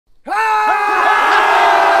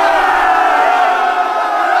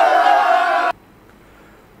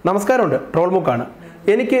നമസ്കാരമുണ്ട്. ട്രോൾ മുക്കാണ്.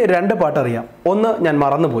 എനിക്ക് രണ്ട് പാട്ടറിയാം. ഒന്ന് ഞാൻ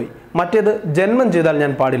മറന്നുപോയി, മറ്റേത് ജന്മം ചെയ്താൽ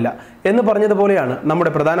ഞാൻ പാടില്ല എന്ന് പറഞ്ഞതുപോലെയാണ്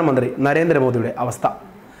നമ്മുടെ പ്രധാനമന്ത്രി നരേന്ദ്രമോദിയുടെ അവസ്ഥ.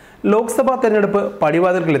 ലോക്സഭാ തെരഞ്ഞെടുപ്പ്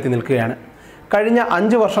പടിവാതിൽക്കിലെത്തി നിൽക്കുകയാണ്. കഴിഞ്ഞ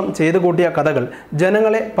 5 വർഷം ചെയ്തു കൂട്ടിയ കഥകൾ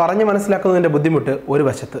ജനങ്ങളെ പറഞ്ഞു മനസ്സിലാക്കുന്നതിൻ്റെ ബുദ്ധിമുട്ട് ഒരു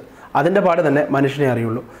വശത്ത്, അതിൻ്റെ പാട് തന്നെ മനുഷ്യനെ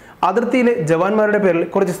അറിയുള്ളൂ. അതിർത്തിയിലെ ജവാന്മാരുടെ പേരിൽ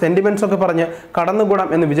കുറച്ച് സെൻറ്റിമെൻറ്റ്സ് ഒക്കെ പറഞ്ഞ് കടന്നുകൂടാം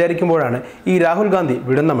എന്ന് വിചാരിക്കുമ്പോഴാണ് ഈ രാഹുൽ ഗാന്ധി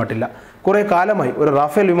വിടുന്ന മട്ടില്ല. കുറേ കാലമായി ഒരു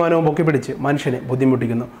റാഫേൽ വിമാനവും പൊക്കിപ്പിടിച്ച് മനുഷ്യനെ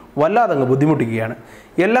ബുദ്ധിമുട്ടിക്കുന്നു. വല്ലാതങ്ങ് ബുദ്ധിമുട്ടിക്കുകയാണ്.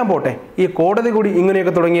 എല്ലാം പോട്ടെ, ഈ കോടതി കൂടി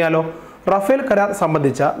ഇങ്ങനെയൊക്കെ തുടങ്ങിയാലോ? റഫേൽ കരാർ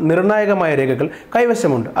സംബന്ധിച്ച നിർണായകമായ രേഖകൾ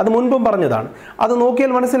കൈവശമുണ്ട്. അത് മുൻപും പറഞ്ഞതാണ്. അത്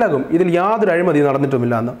നോക്കിയാൽ മനസ്സിലാകും ഇതിൽ യാതൊരു അഴിമതി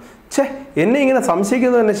നടന്നിട്ടുമില്ല എന്ന്. എന്നെ ഇങ്ങനെ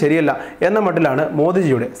സംശയിക്കുന്നത് തന്നെ ശരിയല്ല എന്ന മട്ടിലാണ്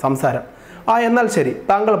മോദിജിയുടെ സംസാരം. എന്നാൽ ശരി,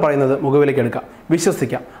 താങ്കൾ പറയുന്നത് മുഖവിലേക്ക് എടുക്കാം,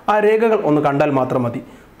 വിശ്വസിക്കാം. ആ രേഖകൾ ഒന്ന് കണ്ടാൽ മാത്രം മതി.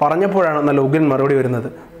 പറഞ്ഞപ്പോഴാണ് നല്ല ഉഗ്രൻ മറുപടി വരുന്നത്.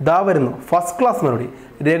 ദാ വരുന്നു ഫസ്റ്റ് ക്ലാസ് മറുപടി.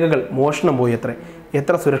 രേഖകൾ മോഷണം പോയി അത്രേ.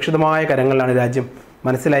 എത്ര സുരക്ഷിതമായ കരങ്ങളിലാണ് രാജ്യം,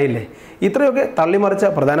 മനസ്സിലായില്ലേ? ഇത്രയൊക്കെ തള്ളിമറിച്ച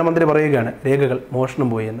പ്രധാനമന്ത്രി പറയുകയാണ് രേഖകൾ മോഷണം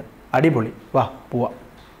പോയി എന്ന്. അടിപൊളി, വാ പോവാം.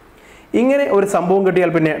 ഇങ്ങനെ ഒരു സംഭവം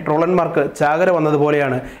കിട്ടിയാൽ പിന്നെ ട്രോളന്മാർക്ക് ചാകര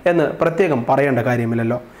വന്നതുപോലെയാണ് എന്ന് പ്രത്യേകം പറയേണ്ട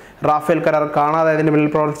കാര്യമില്ലല്ലോ. റാഫേൽ കരാർ കാണാതായതിന് പിന്നിൽ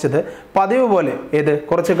പ്രവർത്തിച്ചത് പതിവ് പോലെ,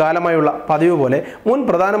 കുറച്ച് കാലമായുള്ള പതിവ് പോലെ മുൻ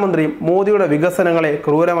പ്രധാനമന്ത്രിയും മോദിയുടെ വികസനങ്ങളെ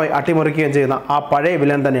ക്രൂരമായി അട്ടിമറിക്കുകയും ചെയ്യുന്ന ആ പഴയ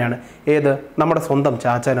വില്ലൻ തന്നെയാണ് നമ്മുടെ സ്വന്തം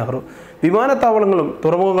ചാച്ച നെഹ്റു. വിമാനത്താവളങ്ങളും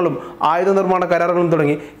തുറമുഖങ്ങളും ആയുധ നിർമ്മാണ കരാറുകളും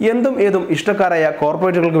തുടങ്ങി എന്തും ഏതും ഇഷ്ടക്കാരായ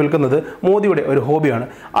കോർപ്പറേറ്റുകൾക്ക് വിൽക്കുന്നത് മോദിയുടെ ഒരു ഹോബിയാണ്.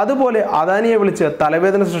 അതുപോലെ അദാനിയെ വിളിച്ച്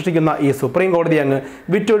തലവേദന സൃഷ്ടിക്കുന്ന ഈ സുപ്രീം കോടതി അങ്ങ്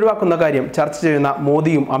വിറ്റൊഴിവാക്കുന്ന കാര്യം ചർച്ച ചെയ്യുന്ന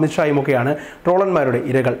മോദിയും അമിത്ഷായും ഒക്കെയാണ് ട്രോളന്മാരുടെ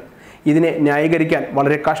ഇരകൾ. ഇതിനെ ന്യായീകരിക്കാൻ,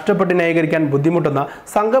 വളരെ കഷ്ടപ്പെട്ട് ന്യായീകരിക്കാൻ ബുദ്ധിമുട്ടുന്ന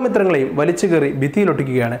സംഘമിത്രങ്ങളെയും വലിച്ചു കയറി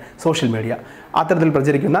ഭിത്തിയിലൊട്ടിക്കുകയാണ് സോഷ്യൽ മീഡിയ. അത്തരത്തിൽ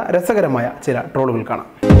പ്രചരിക്കുന്ന രസകരമായ ചില ട്രോളുകൾ കാണാം.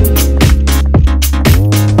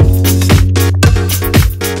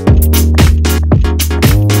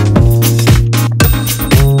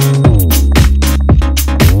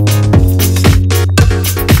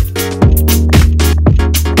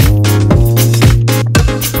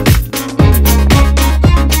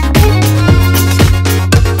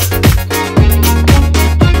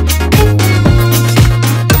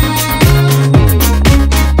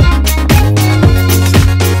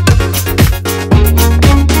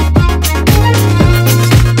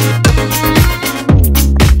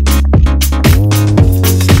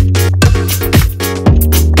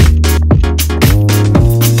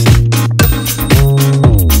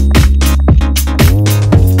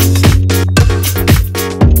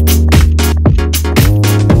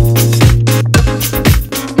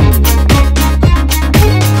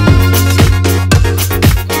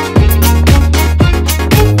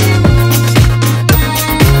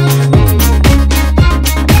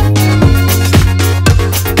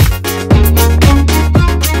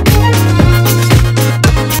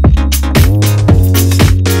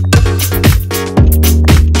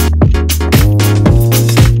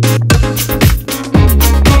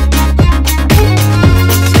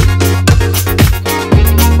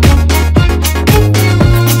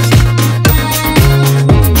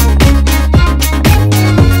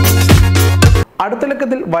 അടുത്ത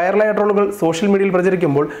ലക്കത്തിൽ വൈറലായ ട്രോളുകൾ സോഷ്യൽ മീഡിയയിൽ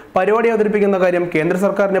പ്രചരിക്കുമ്പോൾ പരിപാടി അവതരിപ്പിക്കുന്ന കാര്യം കേന്ദ്ര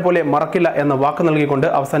സർക്കാരിനെ പോലെ മറക്കില്ല എന്ന വാക്ക് നൽകിക്കൊണ്ട്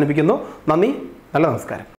അവസാനിപ്പിക്കുന്നു. നന്ദി, നല്ല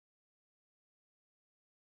നമസ്കാരം.